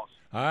the House.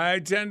 I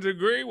tend to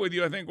agree with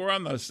you. I think we're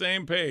on the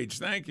same page.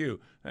 Thank you.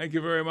 Thank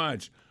you very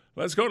much.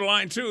 Let's go to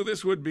line 2.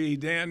 This would be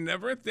Dan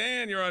Neverett.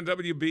 Dan, you're on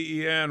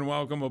WBEN.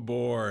 Welcome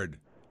aboard.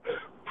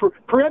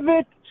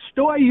 Privet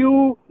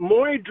stoju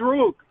moj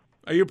drug.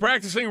 Are you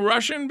practicing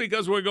Russian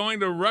because we're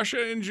going to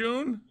Russia in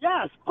June?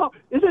 Yes. Oh,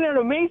 isn't it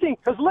amazing?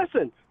 Because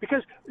listen,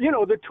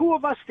 the two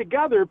of us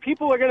together,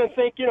 people are going to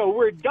think,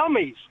 we're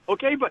dummies.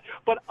 Okay, but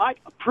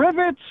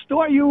Privet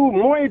stoju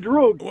moj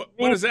drug.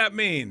 What does that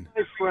mean?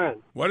 My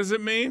friend. What does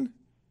it mean?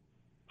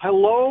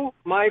 Hello,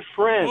 my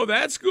friend. Oh,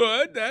 that's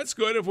good. That's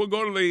good. If we'll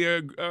go to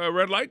the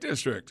red light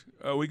district,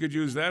 we could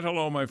use that.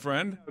 Hello, my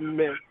friend.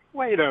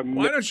 Wait a minute.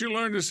 Why don't you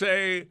learn to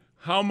say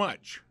how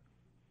much?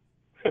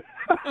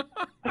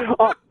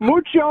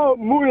 Mucho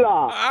mula.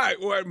 All right,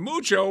 well,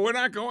 mucho. We're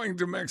not going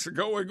to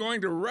Mexico. We're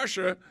going to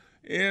Russia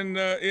in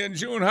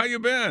June. How you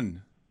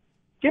been?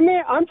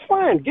 I'm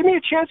fine. Give me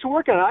a chance to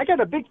work on it. I got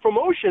a big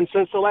promotion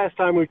since the last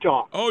time we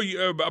talked. Oh,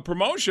 a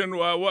promotion?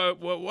 What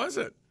was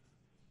it?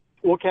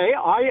 Okay,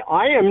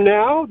 I am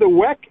now the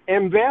WEC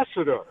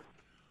ambassador.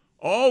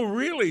 Oh,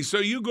 really? So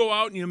you go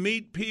out and you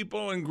meet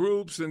people in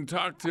groups and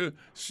talk to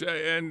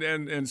and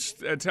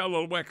tell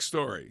a WEC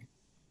story.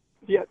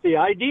 Yeah, the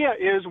idea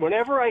is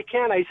whenever I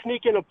can, I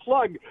sneak in a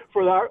plug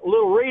for our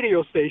little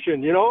radio station.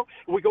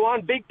 We go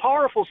on big,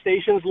 powerful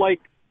stations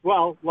like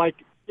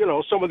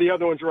some of the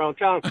other ones around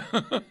town.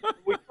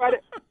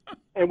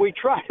 we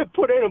try to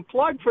put in a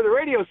plug for the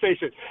radio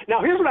station.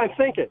 Now, here's what I'm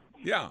thinking.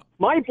 Yeah.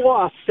 My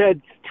boss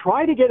said,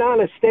 try to get on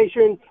a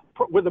station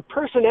with a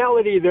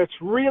personality that's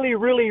really,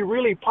 really,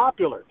 really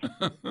popular.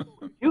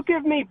 You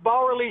give me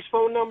Bowerly's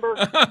phone number.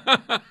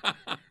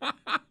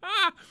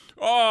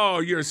 Oh,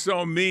 you're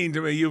so mean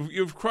to me.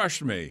 You've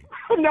crushed me.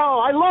 No,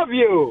 I love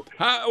you.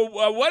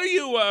 What are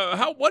you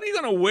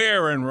going to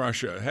wear in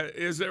Russia?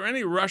 Is there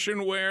any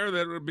Russian wear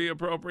that would be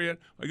appropriate?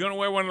 Are you going to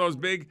wear one of those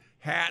big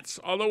hats?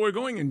 Although we're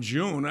going in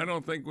June, I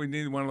don't think we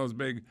need one of those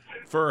big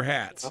fur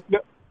hats. No.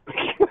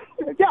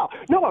 Yeah,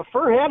 no, a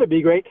fur hat would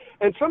be great.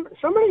 And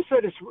somebody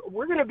said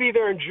we're going to be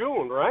there in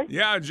June, right?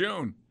 Yeah,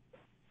 June.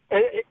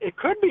 And it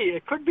could be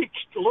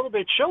a little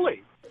bit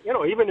chilly,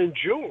 even in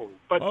June.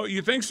 But oh,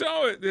 you think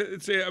so?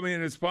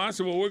 It's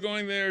possible. We're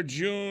going there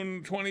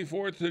June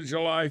 24th to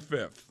July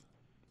 5th.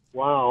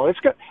 Wow,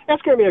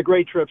 that's going to be a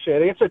great trip,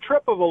 Sandy. It's a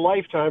trip of a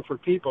lifetime for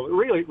people. It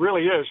really,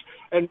 really is.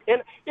 And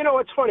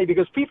it's funny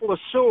because people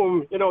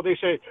assume, they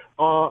say,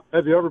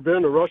 have you ever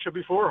been to Russia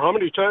before? How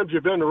many times have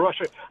you been to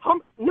Russia?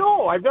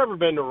 No, I've never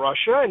been to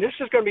Russia, and this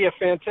is going to be a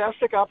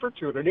fantastic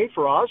opportunity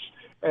for us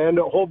and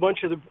a whole bunch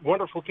of the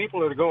wonderful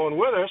people that are going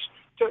with us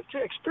to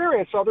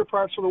experience other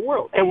parts of the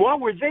world. And while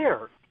we're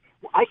there,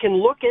 I can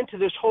look into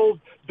this whole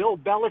Bill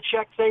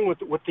Belichick thing with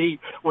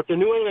the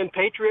New England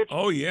Patriots.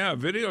 Oh, yeah,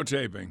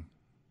 videotaping.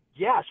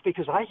 Yes,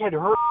 because I had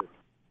heard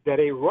that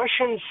a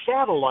Russian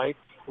satellite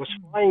was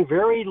flying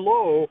very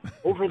low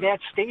over that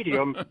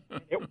stadium.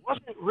 It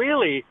wasn't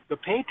really the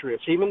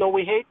Patriots, even though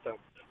we hate them.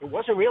 It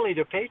wasn't really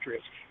the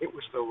Patriots. It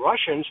was the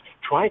Russians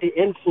trying to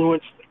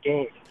influence the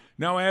game.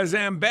 Now, as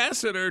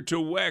ambassador to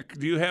WEC,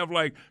 do you have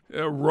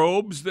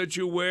robes that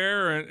you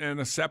wear and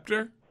a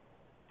scepter?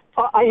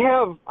 I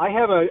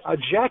have a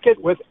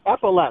jacket with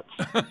epaulets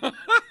on the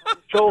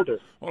shoulder.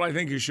 Well, I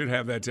think you should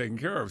have that taken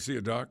care of. See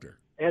a doctor.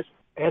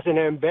 As an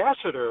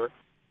ambassador,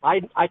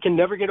 I can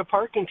never get a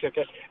parking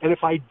ticket, and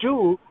if I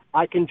do,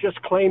 I can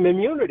just claim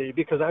immunity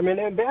because I'm an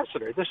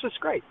ambassador. This is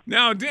great.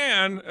 Now,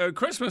 Dan,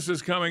 Christmas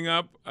is coming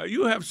up.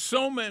 You have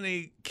so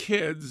many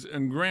kids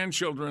and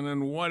grandchildren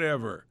and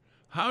whatever.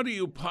 How do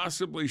you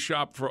possibly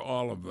shop for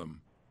all of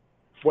them?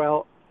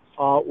 Well,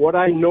 what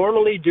I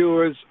normally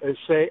do is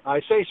say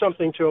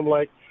something to them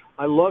like,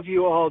 I love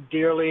you all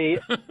dearly.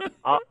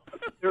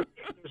 There's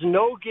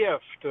no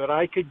gift that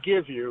I could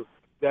give you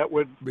that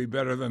would be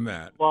better than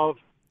that. Love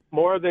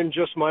more than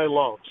just my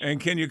love. And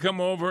can you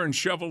come over and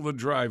shovel the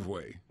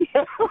driveway?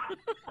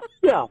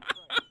 Yeah.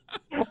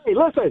 Hey,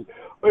 listen,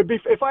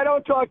 if I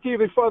don't talk to you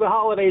before the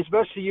holidays,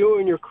 best to you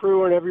and your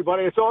crew and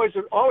everybody. It's always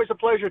a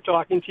pleasure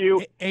talking to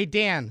you. Hey,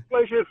 Dan.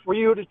 Pleasure for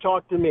you to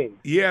talk to me.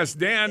 Yes,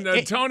 Dan.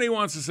 Tony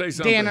wants to say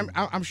something. Dan,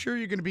 I'm sure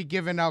you're going to be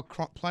giving out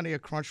plenty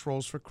of Crunch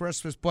Rolls for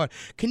Christmas, but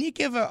can you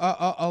give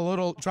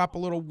drop a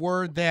little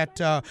word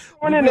that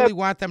we really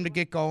want them to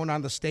get going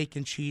on the steak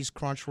and cheese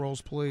Crunch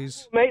Rolls,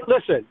 please? Mate,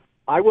 listen,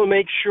 I will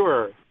make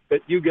sure that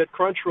you get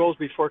Crunch Rolls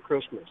before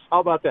Christmas. How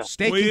about that?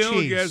 Steak and cheese.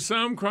 We'll get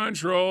some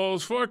Crunch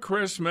Rolls for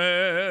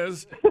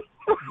Christmas.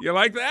 You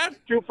like that?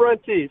 2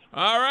 front teeth.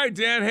 All right,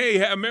 Dan.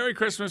 Hey, Merry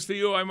Christmas to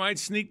you. I might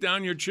sneak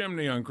down your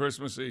chimney on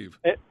Christmas Eve.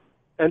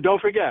 And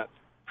don't forget,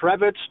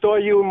 Prevet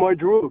Stoyu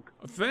Modrug.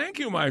 Thank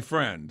you, my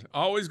friend.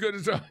 Always good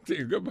to talk to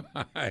you.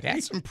 Goodbye.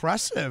 That's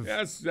impressive.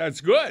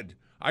 That's good.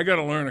 I got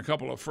to learn a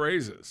couple of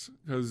phrases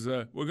because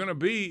we're going to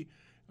be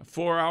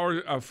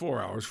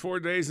 4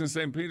 days in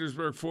St.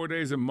 Petersburg, 4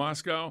 days in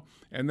Moscow,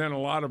 and then a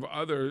lot of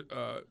other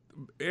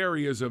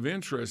areas of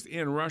interest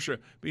in Russia.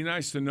 Be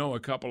nice to know a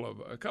couple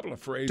of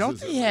phrases. Don't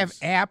they have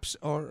apps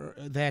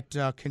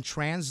that can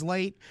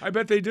translate? I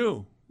bet they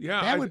do.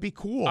 Yeah, that would be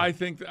cool. I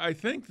think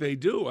they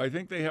do. I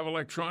think they have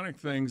electronic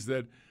things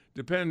that,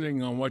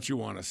 depending on what you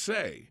want to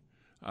say,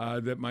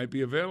 that might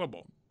be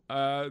available.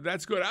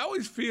 That's good. I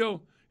always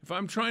feel if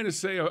I'm trying to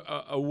say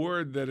a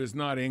word that is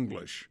not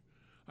English,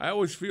 I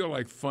always feel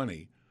like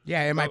funny.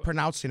 Yeah, am I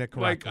pronouncing it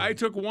correctly? Like I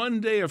took 1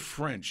 day of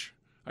French.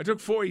 I took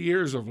 4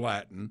 years of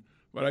Latin,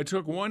 but I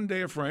took 1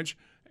 day of French,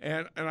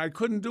 and I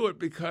couldn't do it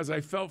because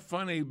I felt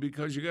funny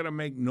because you got to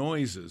make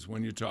noises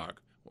when you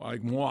talk,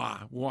 like moi,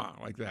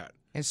 like that.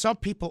 And some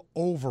people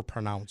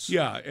overpronounce.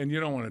 Yeah, and you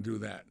don't want to do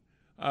that.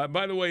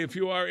 By the way, if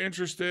you are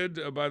interested,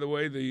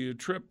 the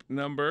trip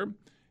number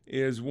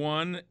is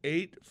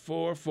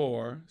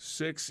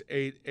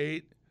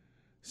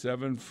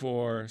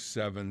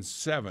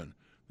 1-844-688-7477.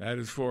 That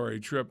is for a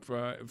trip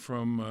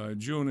from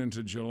June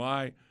into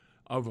July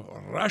of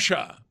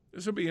Russia.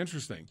 This will be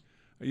interesting.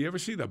 You ever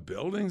see the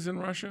buildings in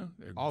Russia?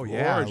 They're gorgeous.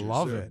 Yeah, I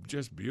love They're it.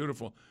 Just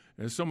beautiful.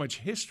 There's so much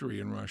history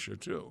in Russia,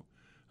 too.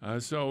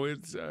 So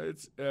it's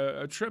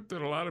a trip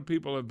that a lot of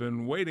people have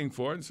been waiting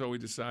for, and so we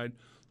decide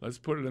let's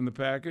put it in the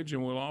package,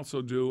 and we'll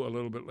also do a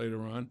little bit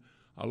later on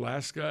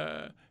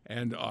Alaska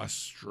and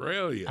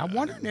Australia. I'm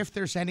wondering if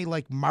there's any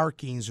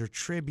markings or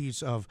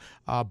tributes of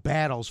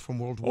battles from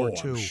World War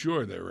II. I'm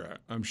sure there are.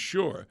 I'm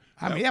sure.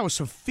 I mean, that was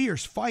some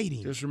fierce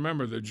fighting. Just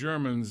remember, the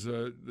Germans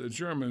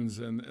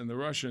and the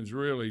Russians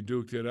really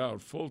duked it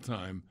out full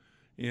time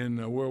in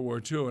World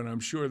War II, and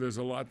I'm sure there's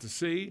a lot to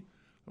see,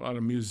 a lot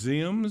of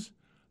museums.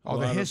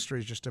 The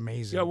history is just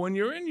amazing. Yeah, when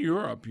you're in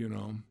Europe, you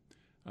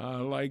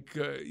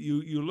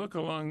look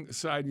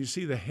alongside and you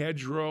see the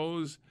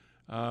hedgerows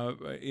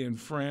in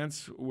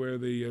France where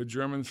the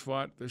Germans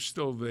fought. They're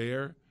still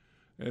there.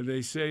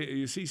 They say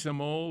you see some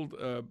old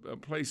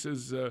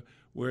places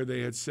where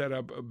they had set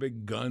up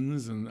big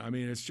guns, and I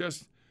mean it's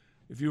just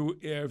if you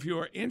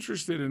are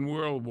interested in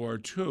World War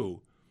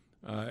II,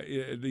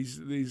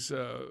 these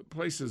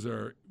places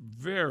are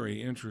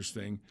very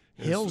interesting.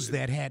 Hills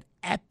that had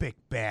epic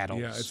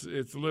battles. Yeah,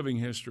 it's living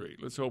history.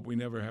 Let's hope we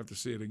never have to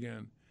see it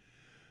again.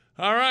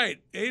 All right,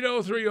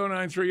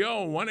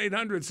 8030930,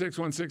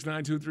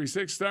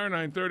 1-800-616-9236, star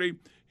 930.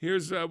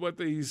 Here's what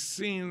the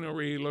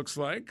scenery looks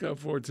like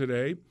for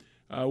today.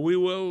 We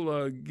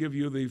will give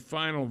you the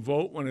final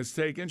vote when it's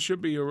taken.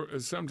 Should be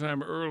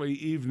sometime early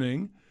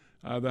evening.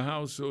 The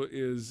House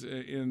is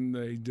in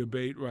the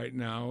debate right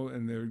now,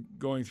 and they're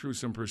going through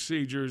some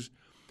procedures.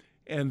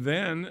 And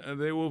then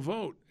they will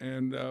vote.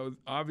 And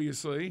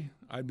obviously,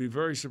 I'd be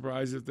very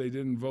surprised if they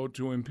didn't vote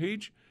to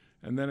impeach.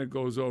 And then it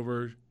goes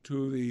over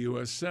to the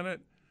U.S. Senate.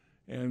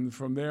 And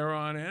from there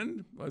on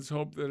in, let's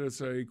hope that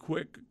it's a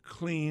quick,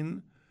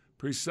 clean,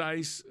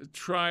 precise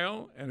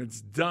trial, and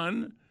it's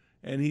done,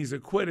 and he's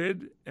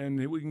acquitted,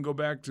 and we can go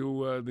back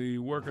to the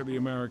work of the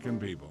American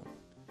people.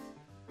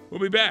 We'll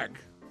be back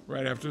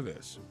right after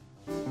this.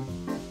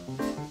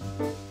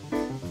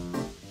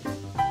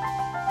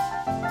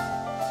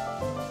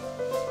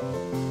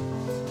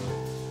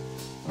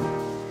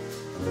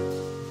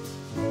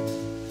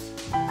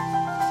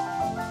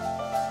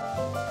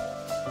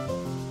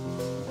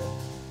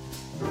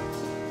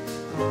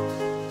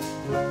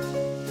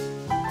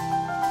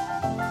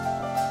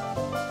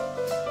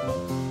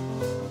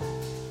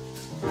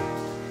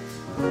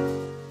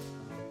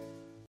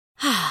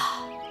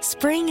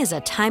 Spring is a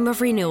time of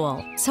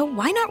renewal, so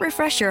why not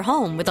refresh your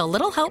home with a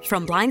little help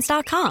from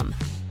Blinds.com?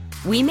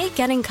 We make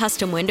getting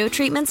custom window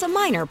treatments a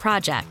minor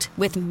project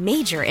with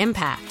major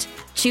impact.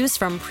 Choose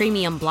from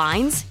premium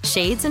blinds,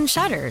 shades, and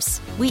shutters.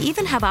 We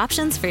even have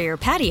options for your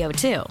patio,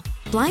 too.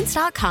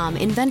 Blinds.com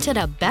invented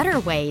a better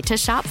way to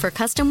shop for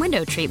custom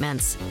window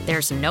treatments.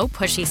 There's no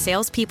pushy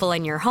salespeople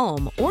in your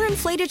home or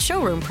inflated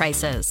showroom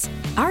prices.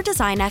 Our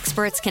design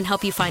experts can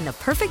help you find the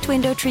perfect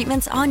window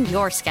treatments on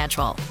your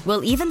schedule.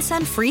 We'll even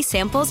send free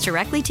samples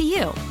directly to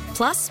you.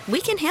 Plus, we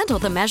can handle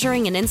the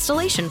measuring and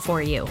installation for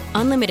you.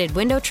 Unlimited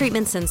window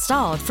treatments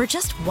installed for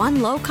just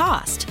one low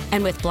cost.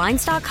 And with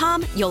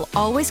Blinds.com, you'll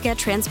always get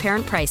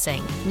transparent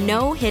pricing.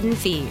 No hidden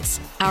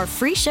fees. Our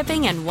free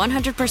shipping and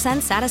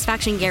 100%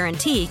 satisfaction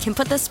guarantee can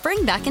put the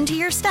spring back into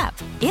your step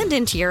and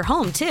into your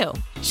home, too.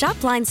 Shop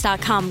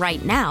Blinds.com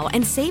right now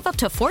and save up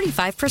to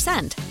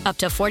 45%. Up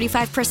to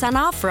 45%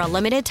 off for a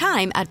limited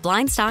time at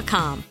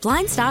Blinds.com.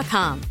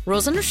 Blinds.com.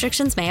 Rules and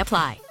restrictions may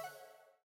apply.